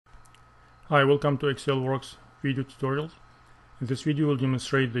Hi, welcome to ExcelWorks video tutorials. In this video we'll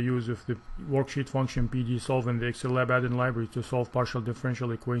demonstrate the use of the worksheet function PDSOLVE in the ExceLab Add-in library to solve partial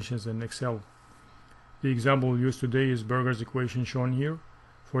differential equations in Excel. The example we'll use today is Berger's equation shown here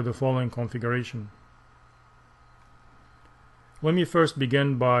for the following configuration. Let me first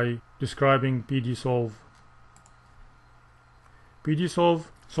begin by describing PDSOLVE. PDSOLVE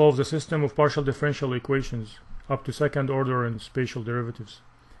solves a system of partial differential equations up to second order and spatial derivatives.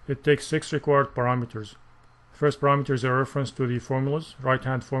 It takes 6 required parameters. First parameter is a reference to the formulas,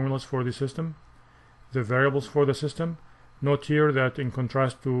 right-hand formulas for the system, the variables for the system. Note here that in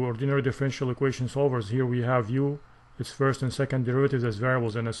contrast to ordinary differential equation solvers, here we have u, its first and second derivatives as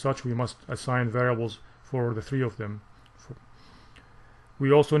variables, and as such we must assign variables for the 3 of them.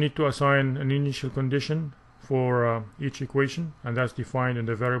 We also need to assign an initial condition for each equation, and that's defined in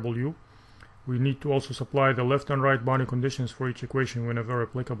the variable u. We need to also supply the left and right boundary conditions for each equation whenever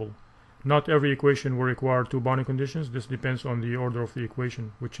applicable. Not every equation will require 2 boundary conditions. This depends on the order of the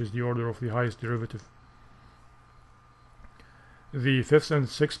equation, which is the order of the highest derivative. The 5th and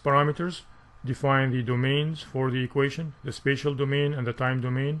 6th parameters define the domains for the equation, the spatial domain and the time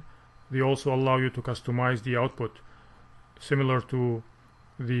domain. They also allow you to customize the output, similar to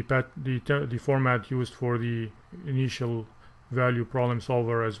the format used for the initial value problem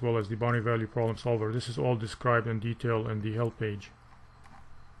solver as well as the boundary value problem solver. This is all described in detail in the help page.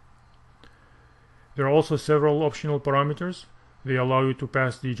 There are also several optional parameters. They allow you to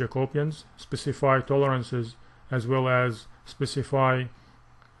pass the Jacobians, specify tolerances, as well as specify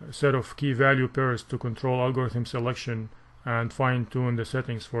a set of key value pairs to control algorithm selection and fine-tune the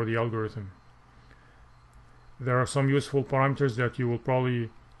settings for the algorithm. There are some useful parameters that you will probably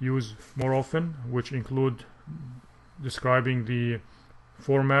use more often, which include describing the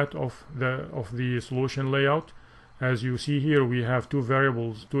format of the solution layout. As you see here, we have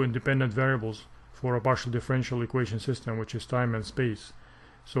two independent variables for a partial differential equation system, which is time and space.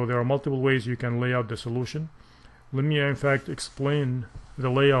 So there are multiple ways you can lay out the solution. Let me in fact explain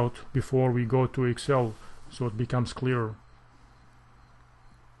the layout before we go to Excel so it becomes clearer.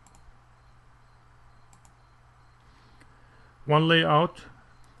 One layout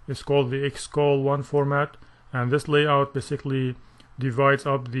is called the XCOL1 format, and this layout basically divides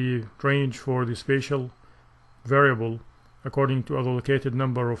up the range for the spatial variable according to a allocated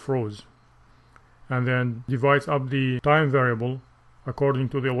number of rows, and then divides up the time variable according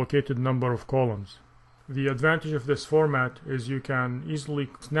to the allocated number of columns. The advantage of this format is you can easily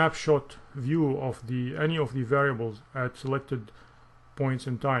snapshot view of any of the variables at selected points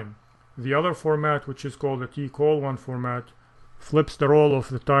in time. The other format, which is called the TCOL1 format, flips the role of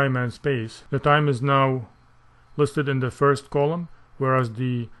the time and space. The time is now listed in the first column, whereas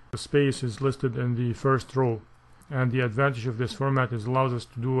the space is listed in the first row. And the advantage of this format is allows us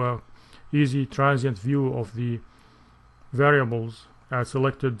to do a easy transient view of the variables at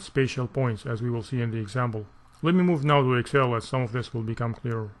selected spatial points, as we will see in the example. Let me move now to Excel, as some of this will become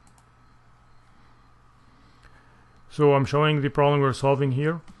clearer. So I'm showing the problem we're solving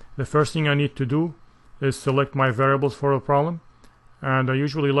here. The first thing I need to do is select my variables for a problem, and I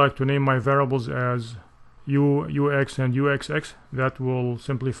usually like to name my variables as u, ux, and uxx. That will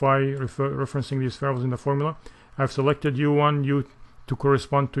simplify referencing these variables in the formula. I've selected u1 to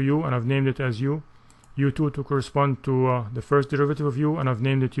correspond to u, and I've named it as u. u2 to correspond to the first derivative of u, and I've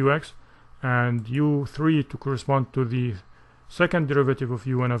named it ux. And u3 to correspond to the second derivative of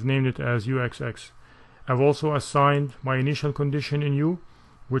u, and I've named it as uxx. I've also assigned my initial condition in u,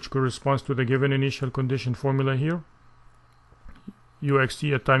 which corresponds to the given initial condition formula here.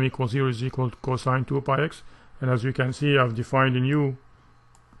 uxt at time equals 0 is equal to cosine 2 pi x, and as you can see, I've defined in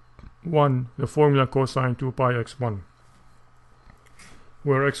u1 the formula cosine 2 pi x1,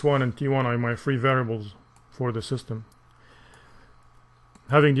 where x1 and t1 are my free variables for the system.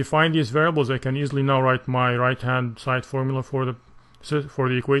 Having defined these variables, I can easily now write my right-hand side formula for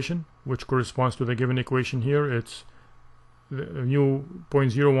the equation, which corresponds to the given equation here. It's the u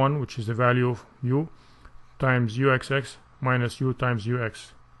 0.01, which is the value of u, times uxx minus u times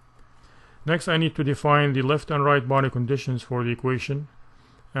ux. Next, I need to define the left and right boundary conditions for the equation,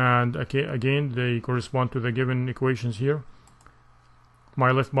 and again they correspond to the given equations here. My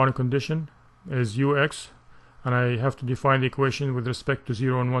left boundary condition is ux, and I have to define the equation with respect to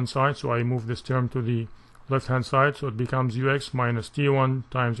 0 on one side, so I move this term to the left hand side, so it becomes ux minus t1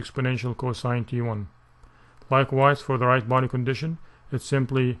 times exponential cosine t1. Likewise, for the right boundary condition, it's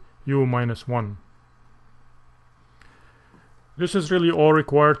simply u minus 1. This is really all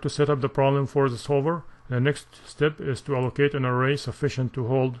required to set up the problem for the solver. The next step is to allocate an array sufficient to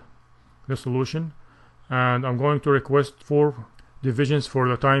hold the solution, and I'm going to request 4 divisions for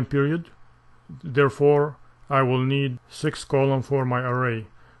the time period Therefore, I will need 6 columns for my array,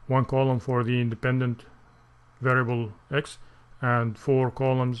 1 column for the independent variable x and 4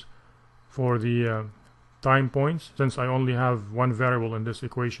 columns for the time points, since I only have 1 variable in this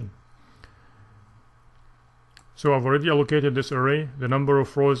equation. So I've already allocated this array. The number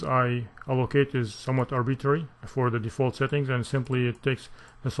of rows I allocate is somewhat arbitrary for the default settings, and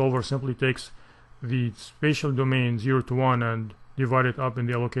the solver simply takes the spatial domain 0 to 1 and divide it up in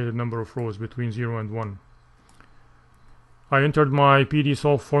the allocated number of rows between 0 and 1. I entered my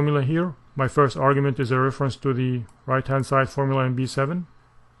PDSOLVE formula here. My first argument is a reference to the right hand side formula in B7.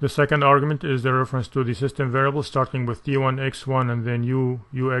 The second argument is the reference to the system variable starting with T1, X1 and then U,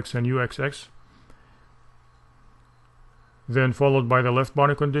 UX and UXX. Then followed by the left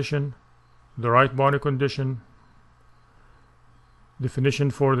boundary condition, the right boundary condition,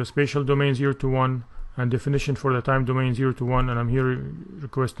 definition for the spatial domain 0 to 1, and definition for the time domain 0 to 1, and I'm here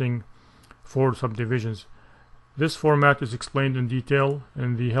requesting 4 subdivisions. This format is explained in detail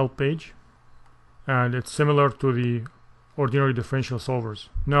in the help page, and it's similar to the ordinary differential solvers.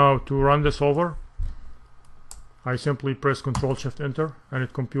 Now to run the solver, I simply press Ctrl-Shift-Enter and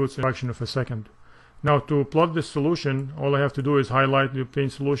it computes in a fraction of a second. Now to plot this solution, all I have to do is highlight the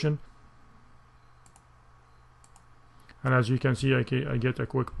obtained solution, and as you can see I get a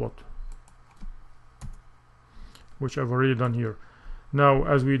quick plot, which I've already done here. Now,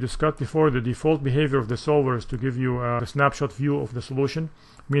 as we discussed before, the default behavior of the solver is to give you a snapshot view of the solution,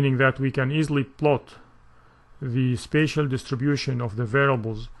 meaning that we can easily plot the spatial distribution of the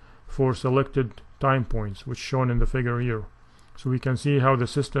variables for selected time points, which is shown in the figure here. So we can see how the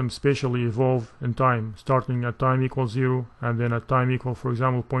system spatially evolve in time, starting at time equals 0 and then at time equal, for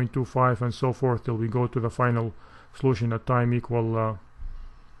example, 0.25 and so forth till we go to the final solution at time equal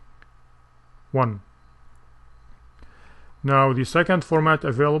 1. Now the second format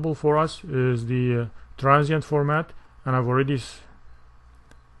available for us is the transient format, and I've already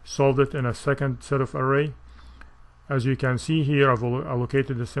solved it in a second set of array. As you can see here, I've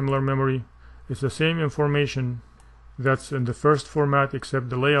allocated a similar memory. It's the same information that's in the first format, except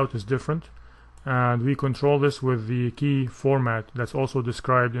the layout is different, and we control this with the key format that's also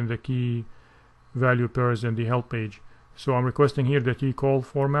described in the key value pairs in the help page. So I'm requesting here the key call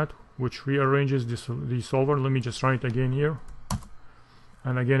format, which rearranges the solver. Let me just run it again here,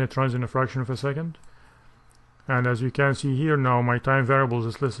 and again it runs in a fraction of a second. And as you can see here, now my time variable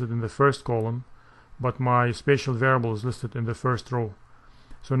is listed in the first column, but my spatial variable is listed in the first row.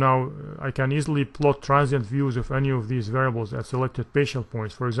 So now I can easily plot transient views of any of these variables at selected spatial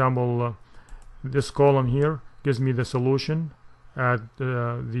points. For example, this column here gives me the solution at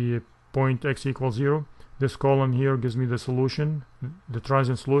the point x equals 0. This column here gives me the solution, the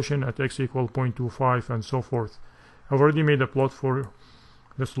transient solution at x equal 0.25 and so forth. I've already made a plot for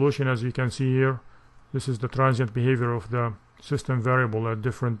the solution. As you can see here, this is the transient behavior of the system variable at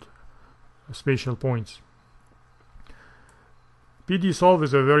different spatial points. PDSOLVE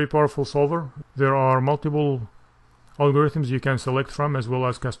is a very powerful solver. There are multiple algorithms you can select from as well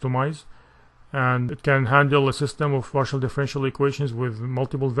as customize, and it can handle a system of partial differential equations with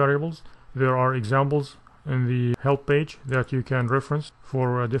multiple variables. There are examples in the help page that you can reference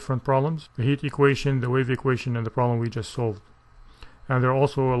for different problems: the heat equation, the wave equation, and the problem we just solved. And there are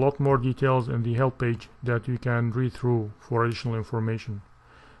also a lot more details in the help page that you can read through for additional information.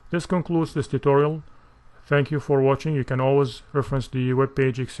 This concludes this tutorial. Thank you for watching. You can always reference the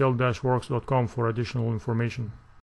webpage excel-works.com for additional information.